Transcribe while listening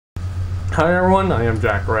Hi everyone, I am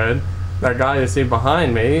Jack Red. That guy you see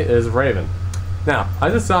behind me is Raven. Now, I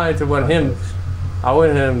decided to let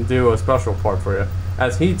him do a special part for you,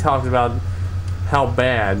 as he talks about how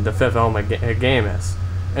bad the Fifth Element game is.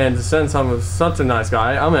 And since I'm such a nice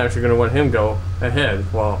guy, I'm actually going to let him go ahead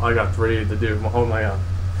while I got 3 to do on my own.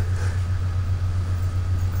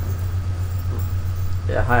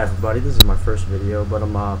 Yeah, hi everybody, this is my first video, but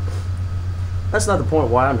that's not the point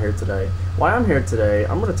why I'm here today. Why I'm here today,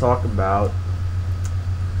 I'm going to talk about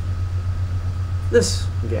this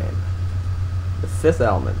game, The Fifth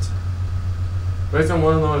Element. Based on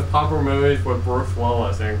one of the most popular movies with Bruce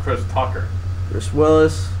Willis and Chris Tucker. Bruce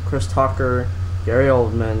Willis, Chris Tucker, Gary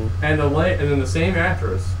Oldman. And then the same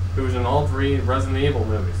actress who was in all 3 Resident Evil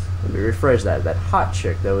movies. Let me rephrase that. That hot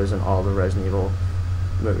chick that was in all the Resident Evil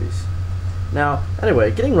movies. Now,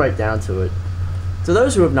 anyway, getting right down to it, to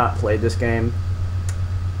those who have not played this game,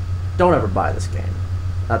 don't ever buy this game.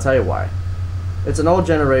 I'll tell you why. It's an old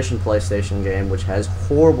generation PlayStation game which has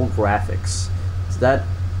horrible graphics. It's that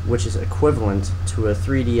which is equivalent to a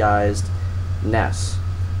 3D-ized NES.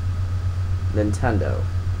 Nintendo.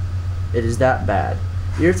 It is that bad.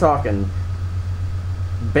 You're talking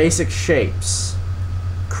basic shapes,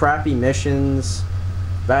 crappy missions,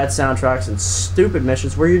 bad soundtracks, and stupid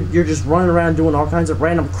missions where you're just running around doing all kinds of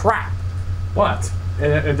random crap. What?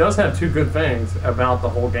 It does have 2 good things about the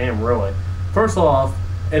whole game, really. First off,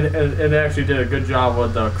 it actually did a good job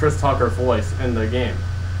with the Chris Tucker voice in the game,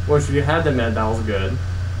 which you had to admit that was good.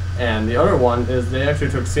 And the other one is they actually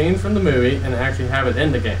took scenes from the movie and actually have it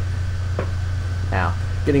in the game. Now,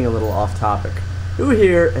 getting a little off topic. Who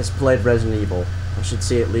here has played Resident Evil? I should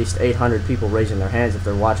see at least 800 people raising their hands if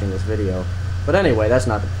they're watching this video. But anyway, that's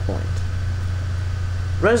not the point.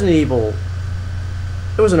 Resident Evil,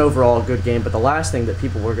 it was an overall good game, but the last thing that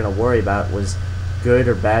people were going to worry about was good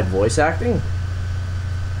or bad voice acting.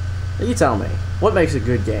 Now you tell me, what makes a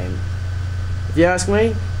good game? If you ask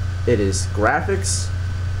me, it is graphics,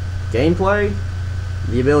 gameplay,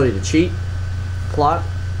 the ability to cheat, plot,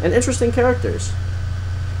 and interesting characters.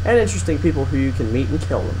 And interesting people who you can meet and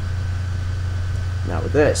kill them. Now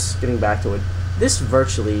with this, getting back to it, this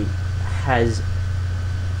virtually has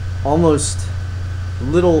almost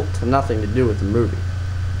little to nothing to do with the movie.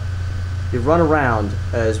 You run around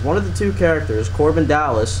as one of the 2 characters, Corbin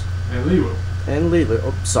Dallas And Lewu. and Leela.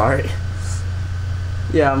 Oh, sorry.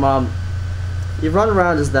 Yeah, you run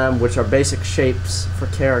around as them, which are basic shapes for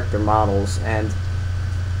character models, and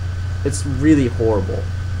it's really horrible.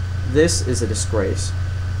 This is a disgrace.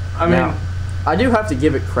 Now, I do have to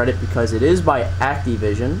give it credit because it is by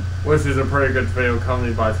Activision. Which is a pretty good video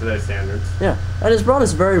company by today's standards. Yeah, and it's brought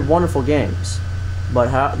us very wonderful games.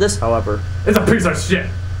 But this, however, It's a piece of shit!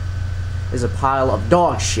 is a pile of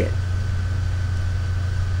dog shit.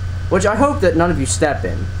 Which I hope that none of you step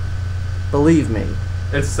in. Believe me,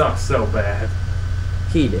 It sucks so bad.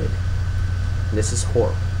 he did. This is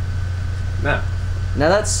horrible. Now, Now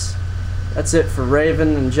that's it for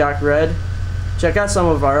Raven and Jack Red. Check out some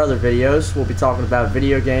of our other videos. We'll be talking about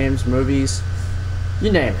video games, movies, you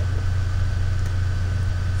name it.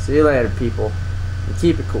 See you later, people, and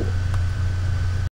keep it cool.